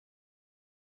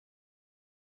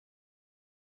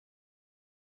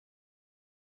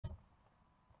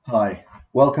Hi,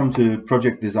 welcome to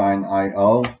Project Design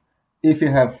IO. If you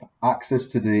have access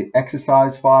to the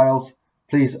exercise files,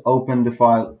 please open the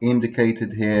file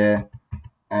indicated here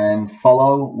and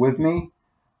follow with me.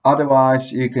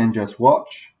 Otherwise, you can just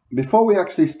watch. Before we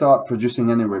actually start producing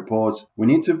any reports, we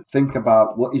need to think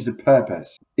about what is the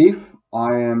purpose. If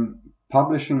I am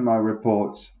publishing my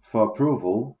reports for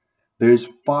approval, there is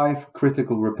 5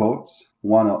 critical reports,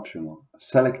 1 optional.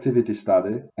 Selectivity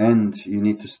study, and you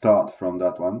need to start from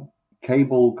that one.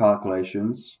 Cable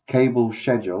calculations, cable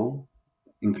schedule,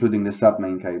 including the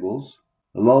submain cables,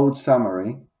 load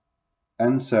summary,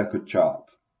 and circuit chart.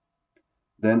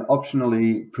 Then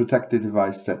optionally protected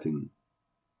device setting.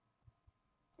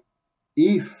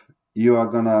 If you are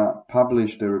gonna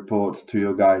publish the report to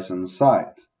your guys on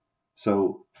site,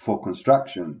 so for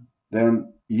construction,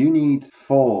 then you need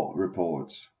 4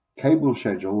 reports. Cable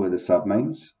schedule with the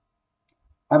submains,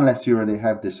 unless you already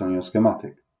have this on your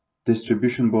schematic.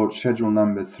 Distribution board schedule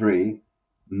number 3,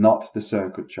 not the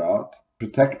circuit chart.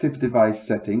 Protective device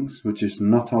settings, which is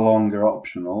not longer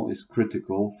optional, is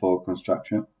critical for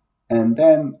construction. And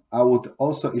then I would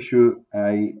also issue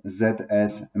a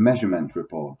ZS measurement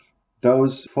report.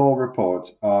 Those 4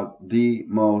 reports are the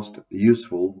most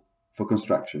useful for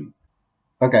construction.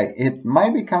 Okay, it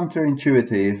might be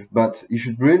counterintuitive, but you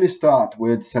should really start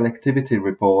with selectivity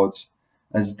reports,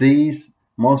 as these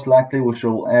most likely will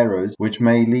show errors which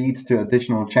may lead to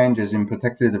additional changes in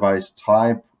protected device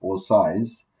type or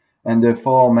size, and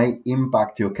therefore may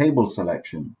impact your cable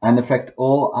selection and affect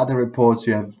all other reports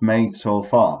you have made so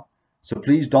far. So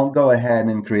please don't go ahead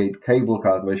and create cable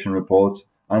calculation reports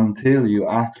until you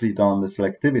actually done the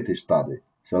selectivity study.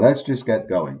 So let's just get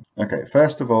going. Okay,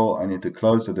 first of all, I need to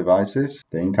close the devices,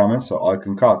 the incomers, so I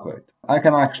can calculate. I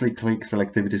can actually click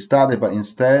selectivity study, but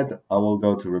instead I will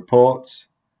go to reports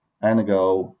and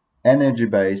go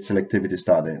energy-based selectivity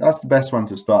study. That's the best one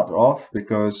to start off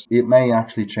because it may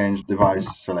actually change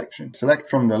device selection.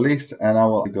 Select from the list and I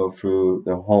will go through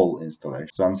the whole installation.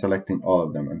 So I'm selecting all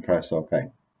of them and press OK.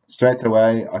 Straight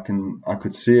away, I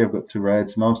could see I've got 2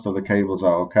 reds. Most of the cables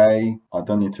are okay. I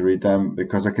don't need to read them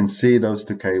because I can see those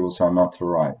 2 cables are not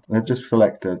right. Let's just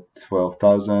select the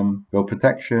 12,000, go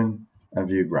protection and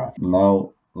view graph.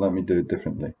 Now let me do it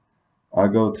differently. I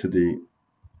go to the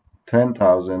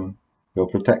 10,000, go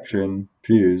protection,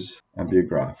 fuse and view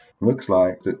graph. Looks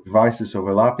like the device is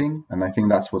overlapping, and I think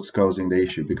that's what's causing the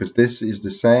issue because this is the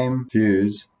same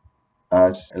fuse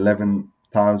as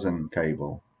 11,000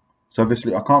 cable. So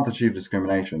obviously I can't achieve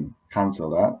discrimination,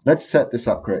 cancel that. Let's set this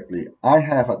up correctly. I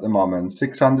have at the moment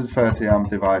 630 amp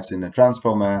device in the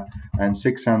transformer and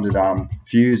 600 amp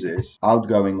fuses,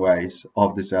 outgoing ways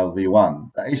of this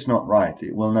LV1. That is not right,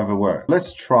 it will never work.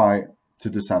 Let's try to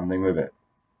do something with it.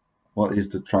 What is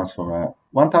the transformer?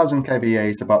 1000 kVA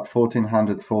is about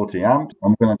 1440 amps.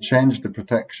 I'm going to change the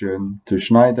protection to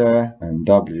Schneider and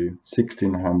W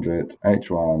 1600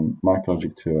 H1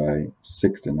 MicroLogic 2A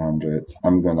 1600.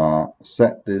 I'm going to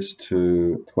set this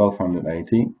to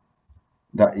 1280.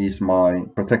 That is my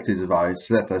protected device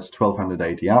set as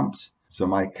 1280 amps. So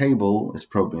my cable is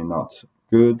probably not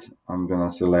good. I'm going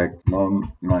to select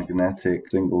non-magnetic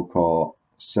single core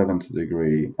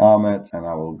 70-degree armored, and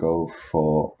I will go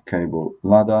for cable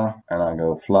ladder, and I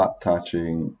go flat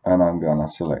touching, and I'm gonna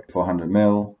select 400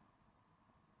 mil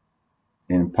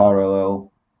in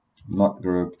parallel, not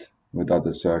grouped with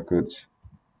other circuits,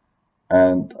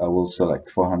 and I will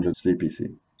select 400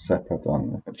 CPC separate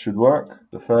only. It should work.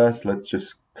 So first, let's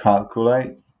just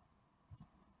calculate.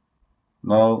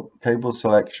 No, cable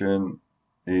selection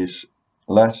is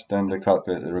less than the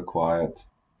calculator required.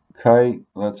 Okay,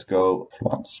 let's go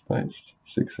flat space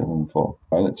 674.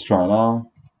 Right, let's try now.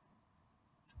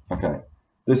 Okay,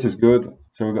 this is good.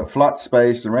 So we've got flat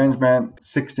space arrangement,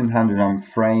 1600 amp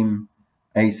frame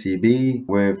ACB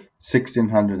with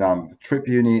 1600 amp trip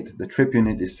unit. The trip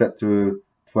unit is set to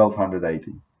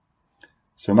 1280.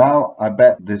 So now I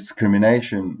bet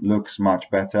discrimination looks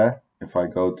much better. If I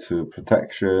go to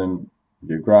protection,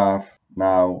 view graph,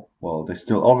 now, well, they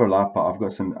still overlap, but I've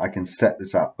got some, I can set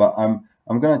this up, but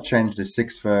I'm going to change the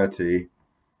 630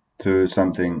 to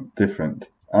something different.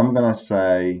 I'm going to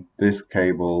say this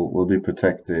cable will be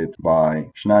protected by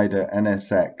Schneider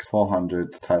NSX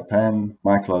 400 Type N,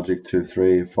 MicroLogic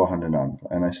 2.3 400 amp,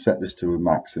 and I set this to a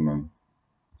maximum.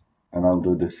 And I'll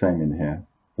do the same in here.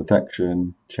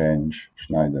 Protection, change,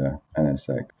 Schneider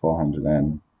NSX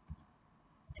 400N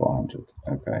 400.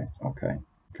 Okay.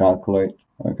 Calculate.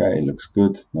 Okay, it looks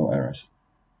good, no errors.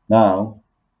 Now,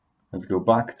 let's go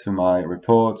back to my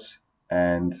reports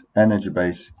and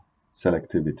energy-based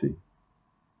selectivity.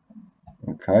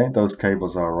 Okay, those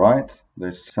cables are right.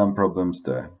 There's some problems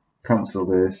there. cancel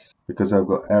this because I've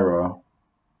got error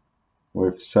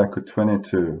with circuit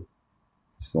 22.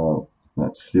 So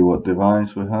let's see what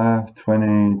device we have.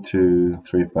 22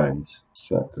 3-phase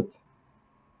circuit.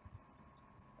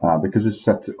 Because it's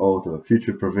set to auto,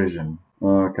 future provision.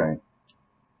 Okay.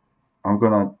 I'm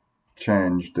gonna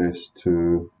change this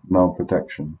to no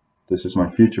protection. This is my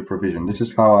future provision. This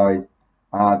is how I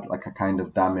add like a kind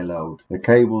of dummy load. The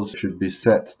cables should be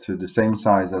set to the same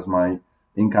size as my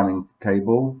incoming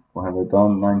cable. What have I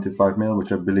done? 95mm,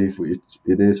 which I believe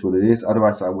it is what it is.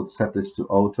 Otherwise I would set this to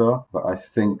auto, but I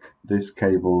think this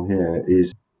cable here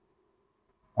is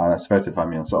that's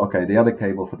 35mm. So okay, the other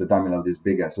cable for the dummy load is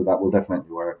bigger, so that will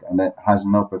definitely work, and it has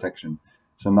no protection.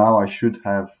 So now I should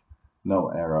have no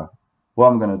error. What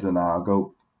I'm going to do now, I'll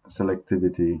go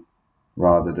selectivity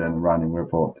rather than running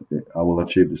report. I will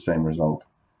achieve the same result.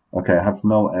 Okay, I have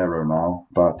no error now,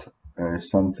 but there is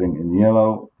something in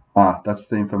yellow. That's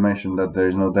the information that there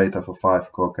is no data for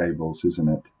 5-core cables, isn't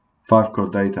it? 5-core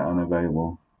data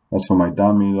unavailable. That's for my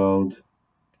dummy load.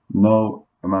 No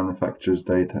manufacturer's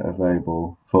data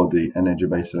available for the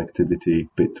energy-based selectivity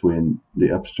between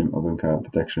the upstream of current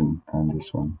protection and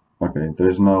this one. Okay, there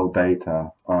is no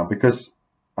data because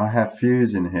I have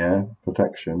fuse in here,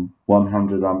 protection,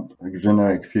 100 amp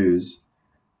generic fuse,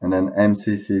 and then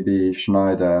MCCB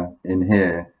Schneider in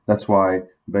here. That's why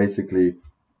basically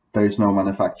there is no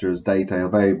manufacturer's data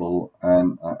available,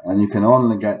 and you can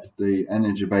only get the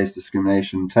energy-based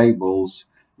discrimination tables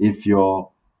if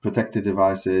your protected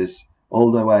devices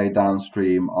all the way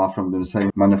downstream are from the same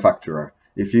manufacturer.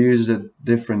 If you use a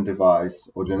different device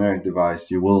or generic device,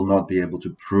 you will not be able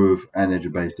to prove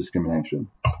energy-based discrimination.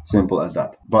 Simple as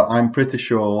that. But I'm pretty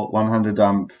sure 100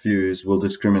 amp fuse will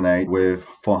discriminate with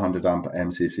 400 amp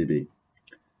MCCB.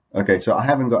 Okay, so I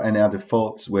haven't got any other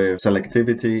faults with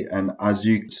selectivity, and as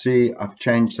you can see, I've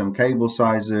changed some cable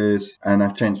sizes and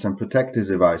I've changed some protected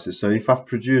devices. So if I've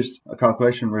produced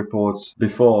calculation reports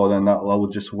before, then that will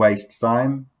just waste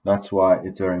time. That's why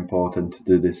it's very important to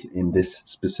do this in this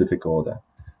specific order.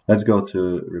 Let's go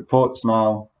to reports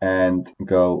now and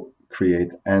go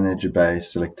create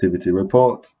energy-based selectivity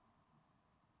report.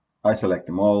 I select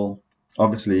them all.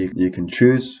 Obviously, you can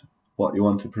choose what you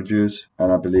want to produce,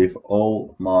 and I believe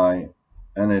all my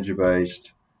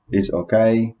energy-based is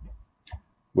okay,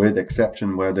 with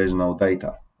exception where there's no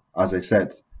data. As I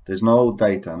said, there's no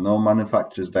data, no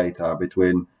manufacturer's data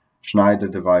between Schneider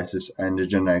devices and the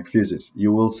generic fuses.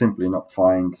 You will simply not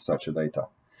find such a data.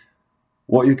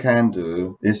 What you can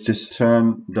do is just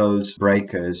turn those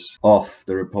breakers off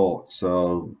the report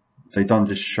so they don't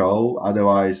just show.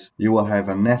 Otherwise, you will have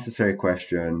unnecessary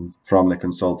questions from the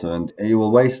consultant. You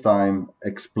will waste time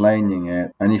explaining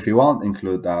it. And if you won't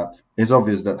include that, it's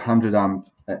obvious that 100 amp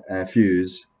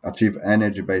fuse achieve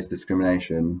energy-based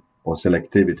discrimination or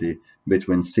selectivity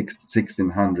between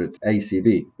 1600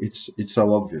 ACB. It's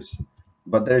so obvious.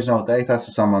 But there's no data,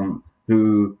 so someone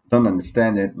who don't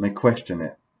understand it may question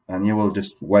it, and you will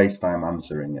just waste time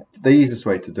answering it. The easiest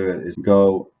way to do it is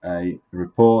go a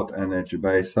report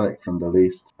energy-based, select from the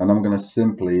list, and I'm going to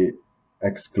simply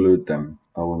exclude them.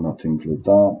 I will not include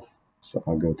that. So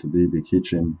I'll go to DB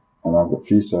Kitchen, and I've got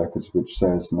few circuits which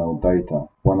says no data.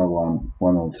 101,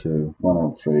 102,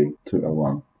 103,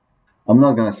 201. I'm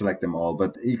not going to select them all,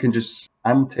 but you can just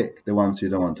untick the ones you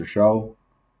don't want to show.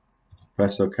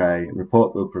 Press OK,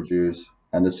 report will produce,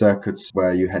 and the circuits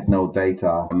where you had no data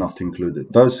are not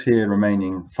included. Those here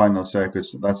remaining final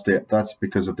circuits, that's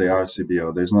because of the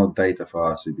RCBO. There's no data for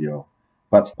RCBO.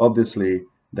 But obviously,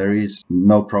 there is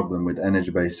no problem with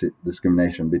energy-based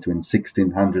discrimination between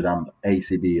 1600 amp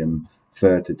ACB and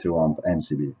 32 amp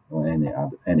MCB or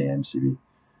any MCB.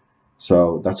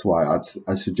 So that's why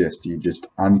I suggest you just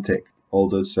untick all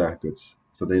those circuits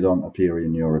so they don't appear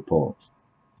in your report.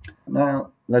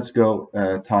 Now let's go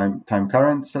time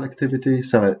current selectivity.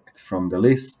 Select from the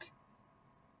list,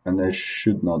 and there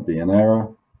should not be an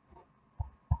error.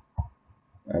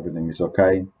 Everything is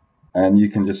okay, and you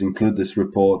can just include this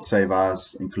report, save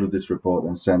as, include this report,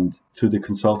 and send to the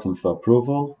consultant for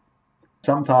approval.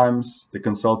 Sometimes the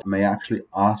consultant may actually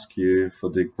ask you for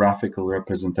the graphical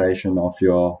representation of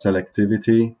your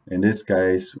selectivity. In this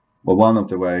case, well, one of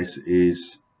the ways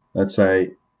is, let's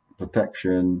say,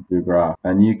 protection graph,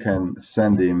 and you can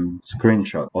send him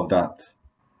screenshot of that.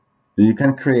 You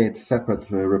can create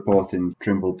separate report in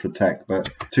Trimble Protect,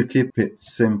 but to keep it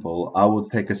simple, I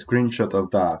would take a screenshot of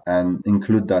that and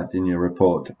include that in your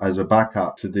report as a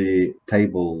backup to the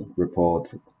table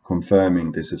report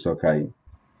confirming this is okay.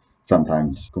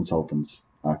 Sometimes consultants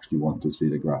actually want to see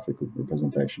the graphical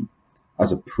representation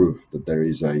as a proof that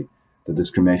the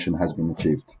discrimination has been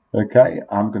achieved. Okay,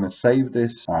 I'm going to save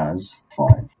this as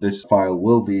 5. This file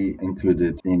will be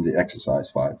included in the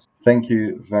exercise files. Thank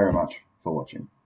you very much for watching.